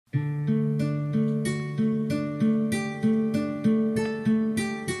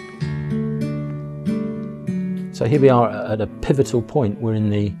So here we are at a pivotal point. We're in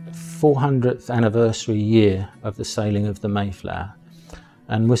the 400th anniversary year of the sailing of the Mayflower.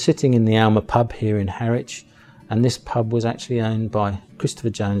 And we're sitting in the Alma pub here in Harwich. And this pub was actually owned by Christopher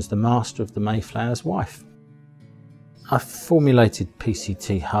Jones, the master of the Mayflower's wife. I formulated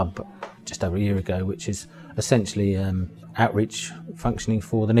PCT Hub just over a year ago, which is essentially outreach functioning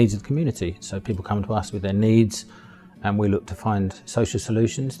for the needs of the community. So people come to us with their needs and we look to find social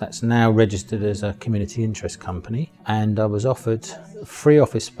solutions. That's now registered as a community interest company. And I was offered free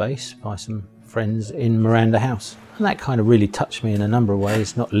office space by some friends in Miranda House. And that kind of really touched me in a number of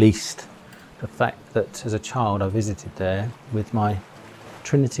ways, not least the fact that as a child I visited there with my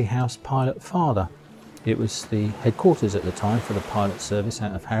Trinity House pilot father. It was the headquarters at the time for the pilot service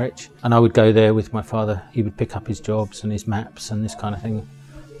out of Harwich. And I would go there with my father. He would pick up his jobs and his maps and this kind of thing.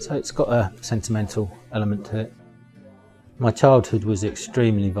 So it's got a sentimental element to it. My childhood was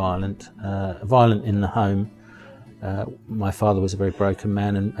extremely violent, violent in the home. My father was a very broken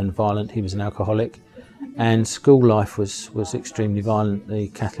man and violent. He was an alcoholic. And school life was extremely violent, the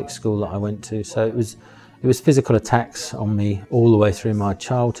Catholic school that I went to. So it was physical attacks on me all the way through my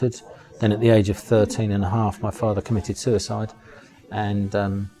childhood. Then at the age of 13 and a half, my father committed suicide.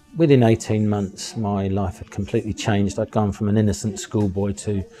 And within 18 months, my life had completely changed. I'd gone from an innocent schoolboy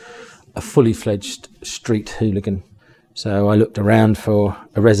to a fully fledged street hooligan. So I looked around for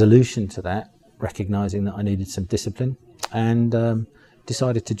a resolution to that, recognising that I needed some discipline, and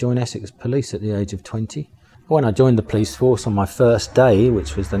decided to join Essex Police at the age of 20. When I joined the police force on my first day,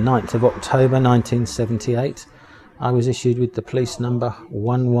 which was the 9th of October 1978, I was issued with the police number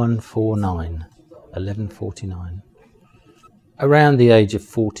 1149, 1149. Around the age of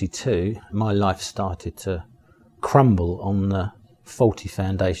 42, my life started to crumble on the faulty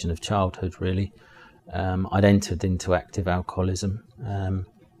foundation of childhood, really. I'd entered into active alcoholism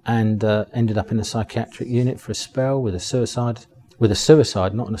and ended up in a psychiatric unit for a spell with a suicide,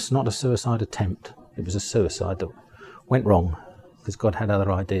 not a suicide attempt. It was a suicide that went wrong because God had other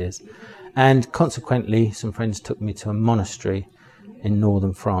ideas. And consequently, some friends took me to a monastery in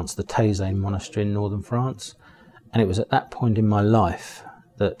northern France, the Taizé monastery in northern France. And it was at that point in my life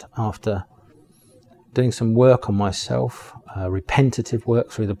that, after doing some work on myself, repentative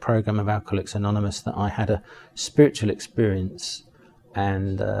work through the program of Alcoholics Anonymous, that I had a spiritual experience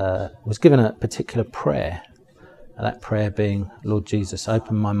and was given a particular prayer. That prayer being, Lord Jesus,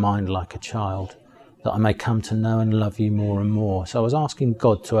 open my mind like a child, that I may come to know and love you more and more. So I was asking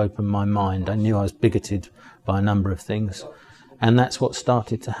God to open my mind. I knew I was bigoted by a number of things, and that's what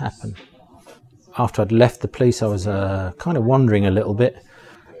started to happen. After I'd left the police, I was kind of wandering a little bit,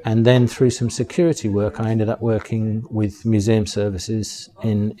 and then through some security work, I ended up working with museum services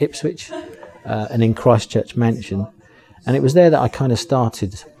in Ipswich and in Christchurch Mansion. And it was there that I kind of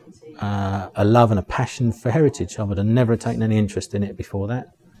started a love and a passion for heritage. I would have never taken any interest in it before that.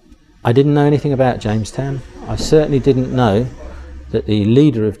 I didn't know anything about Jamestown. I certainly didn't know that the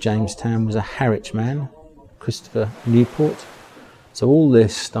leader of Jamestown was a Harwich man, Christopher Newport. So all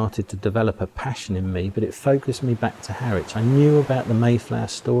this started to develop a passion in me, but it focused me back to Harwich. I knew about the Mayflower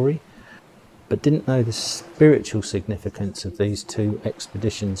story, but didn't know the spiritual significance of these two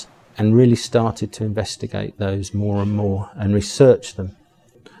expeditions, and really started to investigate those more and more and research them.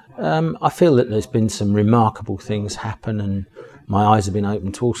 I feel that there's been some remarkable things happen, and my eyes have been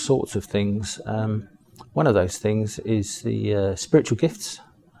opened to all sorts of things. One of those things is the spiritual gifts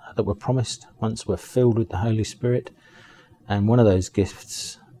that were promised once we're filled with the Holy Spirit. And one of those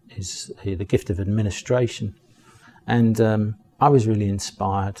gifts is the gift of administration. And I was really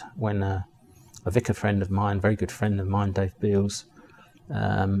inspired when a vicar friend of mine, very good friend of mine, Dave Beals,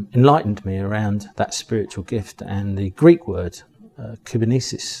 enlightened me around that spiritual gift and the Greek word,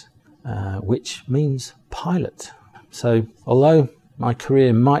 kubernesis, which means pilot. So although my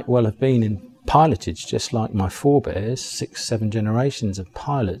career might well have been in pilotage, just like my forebears, 6, 7 generations of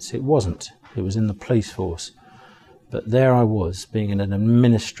pilots, it wasn't. It was in the police force. But there I was, being an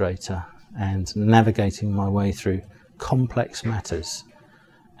administrator and navigating my way through complex matters.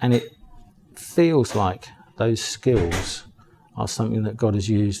 And it feels like those skills are something that God has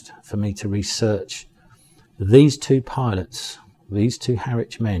used for me to research these two pilots, these two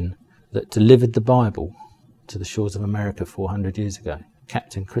Harwich men that delivered the Bible to the shores of America 400 years ago.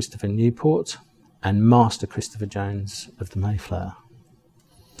 Captain Christopher Newport and Master Christopher Jones of the Mayflower.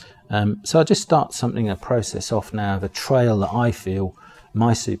 So I just start a process off now of a trail that I feel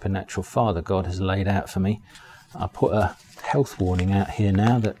my supernatural Father God has laid out for me. I put a health warning out here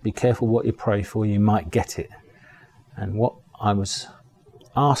now that be careful what you pray for, you might get it. And what I was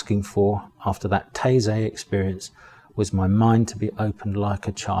asking for after that Taizé experience was my mind to be opened like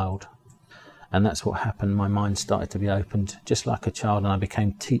a child. And that's what happened. My mind started to be opened just like a child, and I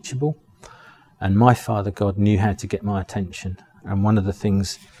became teachable. And my Father God knew how to get my attention. And one of the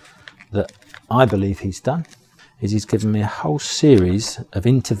things that I believe he's done is he's given me a whole series of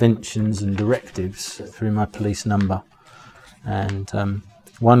interventions and directives through my police number. And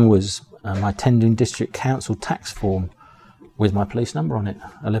one was my Tendring District Council tax form with my police number on it,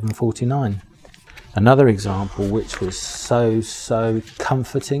 1149. Another example, which was so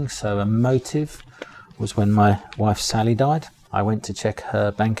comforting, so emotive, was when my wife Sally died. I went to check her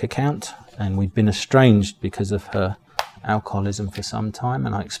bank account, and we'd been estranged because of her alcoholism for some time,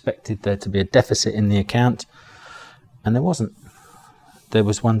 and I expected there to be a deficit in the account, and there wasn't. There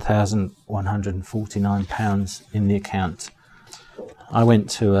was £1,149 in the account. I went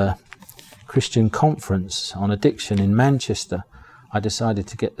to a Christian conference on addiction in Manchester. I decided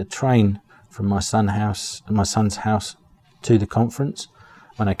to get the train from my son's house to the conference.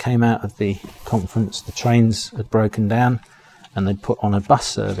 When I came out of the conference, the trains had broken down and they'd put on a bus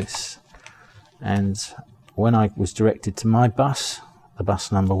service. And when I was directed to my bus, the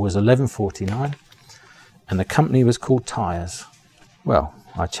bus number was 1149 and the company was called Tyres. Well,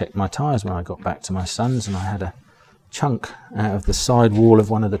 I checked my tyres when I got back to my son's, and I had a chunk out of the side wall of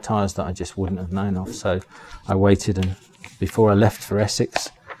one of the tyres that I just wouldn't have known of. So I waited, and before I left for Essex,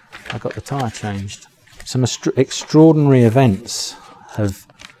 I got the tyre changed. Some extraordinary events have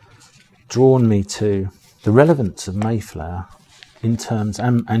drawn me to the relevance of Mayflower in terms,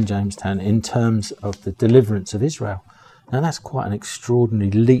 and Jamestown, in terms of the deliverance of Israel. Now that's quite an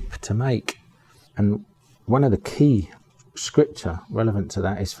extraordinary leap to make. And one of the key scripture relevant to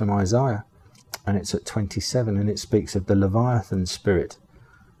that is from Isaiah, and it's at 27, and it speaks of the Leviathan spirit.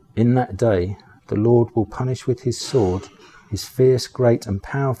 In that day, the Lord will punish with his sword, his fierce, great and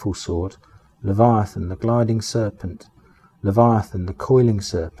powerful sword, Leviathan, the gliding serpent, Leviathan, the coiling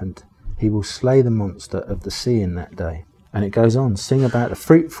serpent. He will slay the monster of the sea in that day. And it goes on, sing about the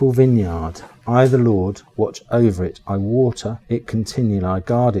fruitful vineyard. I, the Lord, watch over it. I water it continually. I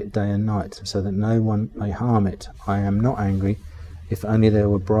guard it day and night, so that no one may harm it. I am not angry, if only there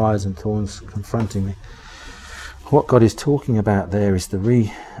were briars and thorns confronting me. What God is talking about there is the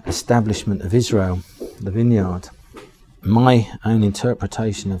re-establishment of Israel, the vineyard. My own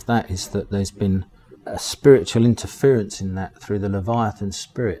interpretation of that is that there's been a spiritual interference in that through the Leviathan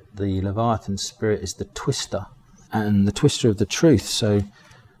spirit. The Leviathan spirit is the twister, and the twister of the truth. So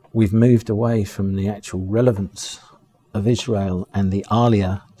we've moved away from the actual relevance of Israel and the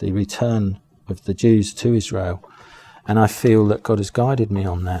Aliyah, the return of the Jews to Israel. And I feel that God has guided me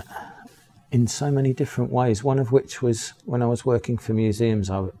on that in so many different ways. One of which was when I was working for museums,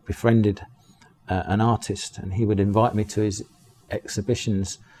 I befriended an artist, and he would invite me to his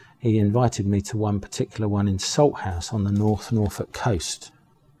exhibitions. He invited me to one particular one in Salthouse on the Norfolk coast.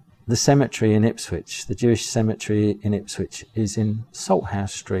 The cemetery in Ipswich, the Jewish cemetery in Ipswich, is in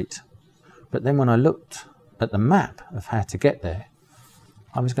Salthouse Street. But then when I looked at the map of how to get there,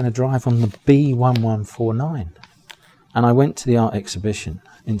 I was going to drive on the B1149. And I went to the art exhibition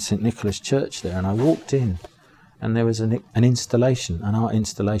in St Nicholas Church there, and I walked in, and there was an installation, an art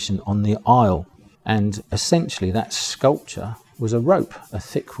installation on the aisle. And essentially that sculpture was a rope, a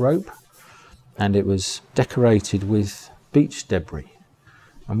thick rope, and it was decorated with beach debris.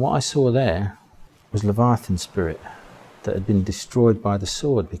 And what I saw there was Leviathan spirit that had been destroyed by the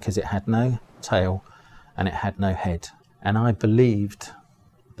sword, because it had no tail and it had no head. And I believed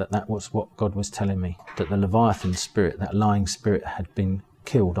that that was what God was telling me, that the Leviathan spirit, that lying spirit, had been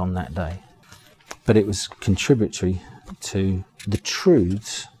killed on that day. But it was contributory to the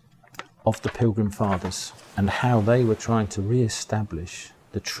truths of the Pilgrim Fathers and how they were trying to re-establish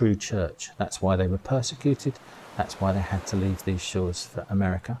the true church. That's why they were persecuted. That's why they had to leave these shores for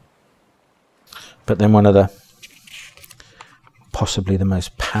America. But then one of the, possibly the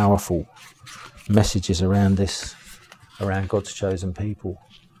most powerful messages around this, around God's chosen people,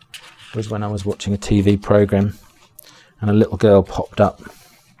 was when I was watching a TV program and a little girl popped up,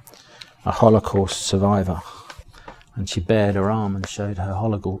 a Holocaust survivor, and she bared her arm and showed her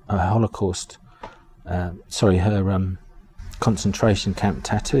concentration camp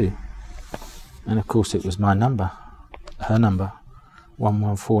tattoo. And of course it was my number, her number,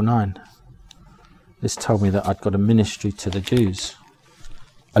 1149. This told me that I'd got a ministry to the Jews,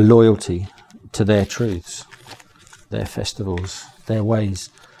 a loyalty to their truths, their festivals, their ways,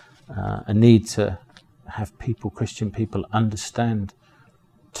 a need to have people, Christian people, understand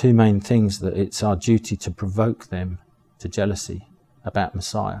two main things: that it's our duty to provoke them to jealousy about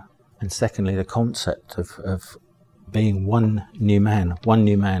Messiah, and secondly, the concept of being one new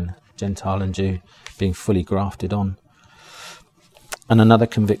man, Gentile and Jew, being fully grafted on. And another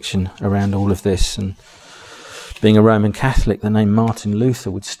conviction around all of this, and being a Roman Catholic, the name Martin Luther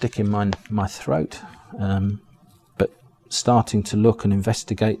would stick in my throat. But starting to look and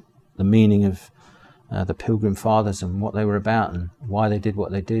investigate the meaning of the Pilgrim Fathers and what they were about and why they did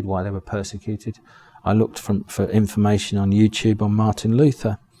what they did, why they were persecuted, I looked for information on YouTube on Martin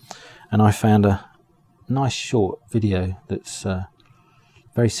Luther, and I found a nice short video that's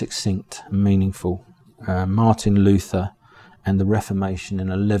very succinct and meaningful. Martin Luther and the Reformation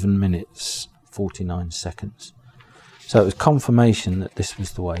in 11 minutes 49 seconds. So it was confirmation that this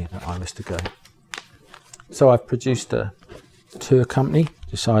was the way that I was to go. So I've produced a tour company,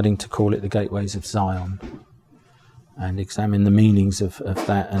 deciding to call it the Gateways of Zion, and examine the meanings of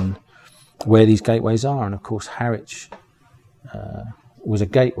that and where these gateways are. And of course Harwich was a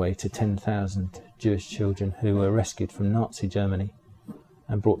gateway to 10,000 Jewish children who were rescued from Nazi Germany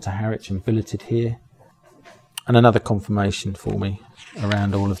and brought to Harwich and billeted here. And another confirmation for me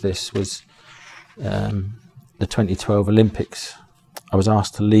around all of this was the 2012 Olympics. I was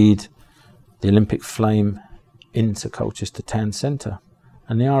asked to lead the Olympic flame into Colchester Town Centre,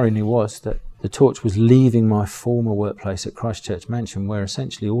 and the irony was that the torch was leaving my former workplace at Christchurch Mansion, where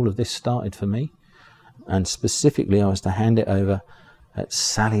essentially all of this started for me, and specifically I was to hand it over at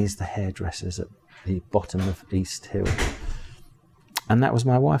Sally's the hairdressers at the bottom of East Hill, and that was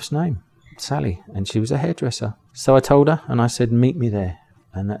my wife's name, Sally, and she was a hairdresser. So I told her, and I said, meet me there,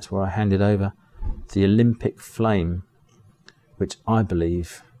 and that's where I handed over the Olympic flame, which I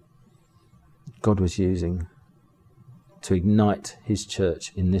believe God was using to ignite his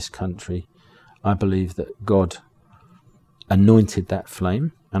church in this country. I believe that God anointed that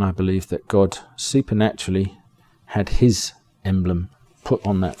flame, and I believe that God supernaturally had his emblem put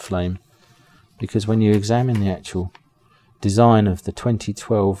on that flame, because when you examine the actual design of the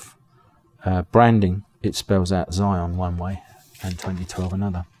 2012 branding, it spells out Zion one way and 2012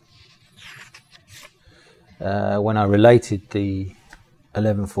 another. When I related the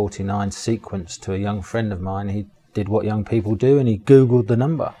 1149 sequence to a young friend of mine, he did what young people do, and he Googled the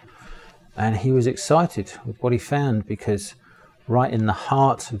number, and he was excited with what he found, because right in the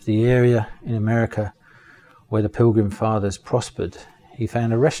heart of the area in America where the Pilgrim Fathers prospered, he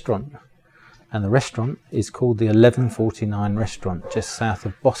found a restaurant, and the restaurant is called the 1149 restaurant, just south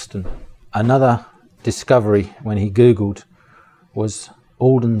of Boston. Another discovery when he Googled was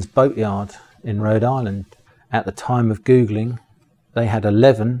Alden's Boatyard in Rhode Island. At the time of Googling, they had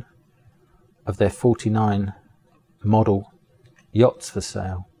 11 of their 49 model yachts for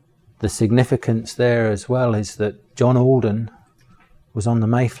sale. The significance there as well is that John Alden was on the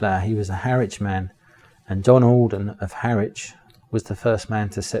Mayflower. He was a Harwich man, and John Alden of Harwich was the first man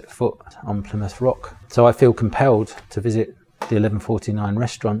to set foot on Plymouth Rock. So I feel compelled to visit the 1149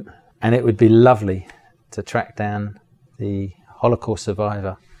 restaurant, and it would be lovely to track down the Holocaust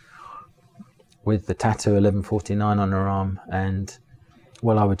survivor with the tattoo 1149 on her arm, and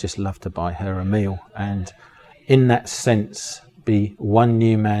well, I would just love to buy her a meal, and in that sense be one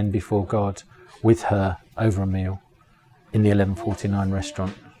new man before God with her over a meal in the 1149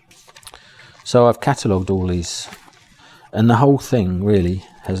 restaurant. So I've catalogued all these, and the whole thing really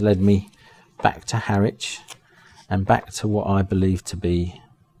has led me back to Harwich and back to what I believe to be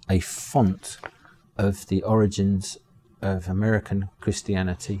a font of the origins of American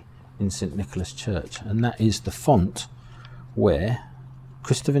Christianity in St. Nicholas Church, and that is the font where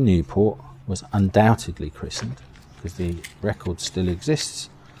Christopher Newport was undoubtedly christened, because the record still exists,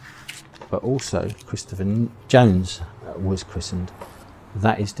 but also Christopher Jones was christened.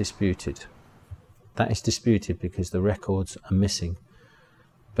 That is disputed. That is disputed because the records are missing,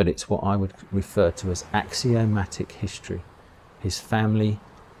 but it's what I would refer to as axiomatic history. His family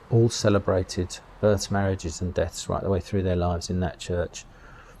all celebrated births, marriages and deaths right the way through their lives in that church.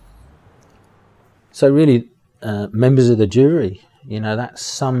 So really, members of the jury, you know, that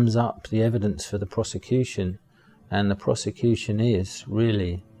sums up the evidence for the prosecution, and the prosecution is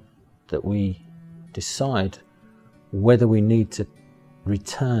really that we decide whether we need to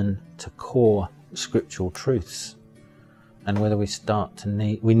return to core scriptural truths, and whether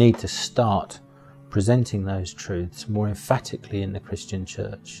we need to start presenting those truths more emphatically in the Christian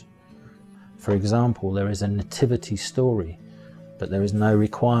church. For example, there is a nativity story, but there is no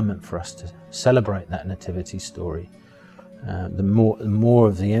requirement for us to celebrate that nativity story. The more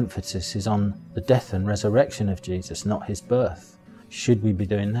of the emphasis is on the death and resurrection of Jesus, not his birth. Should we be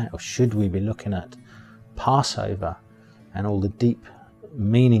doing that, or should we be looking at Passover and all the deep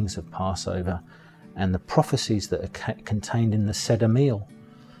meanings of Passover and the prophecies that are contained in the Seder meal?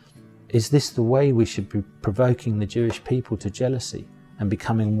 Is this the way we should be provoking the Jewish people to jealousy and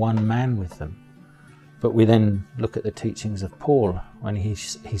becoming one man with them? But we then look at the teachings of Paul when he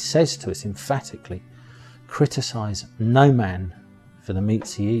says to us emphatically, criticise no man for the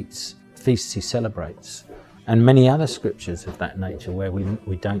meats he eats, feasts he celebrates, and many other scriptures of that nature where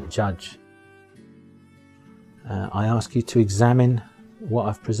we don't judge. I ask you to examine what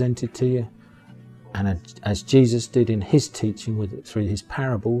I've presented to you, and as Jesus did in his teaching through his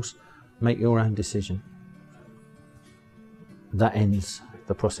parables, make your own decision. That ends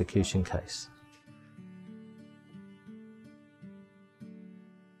the prosecution case.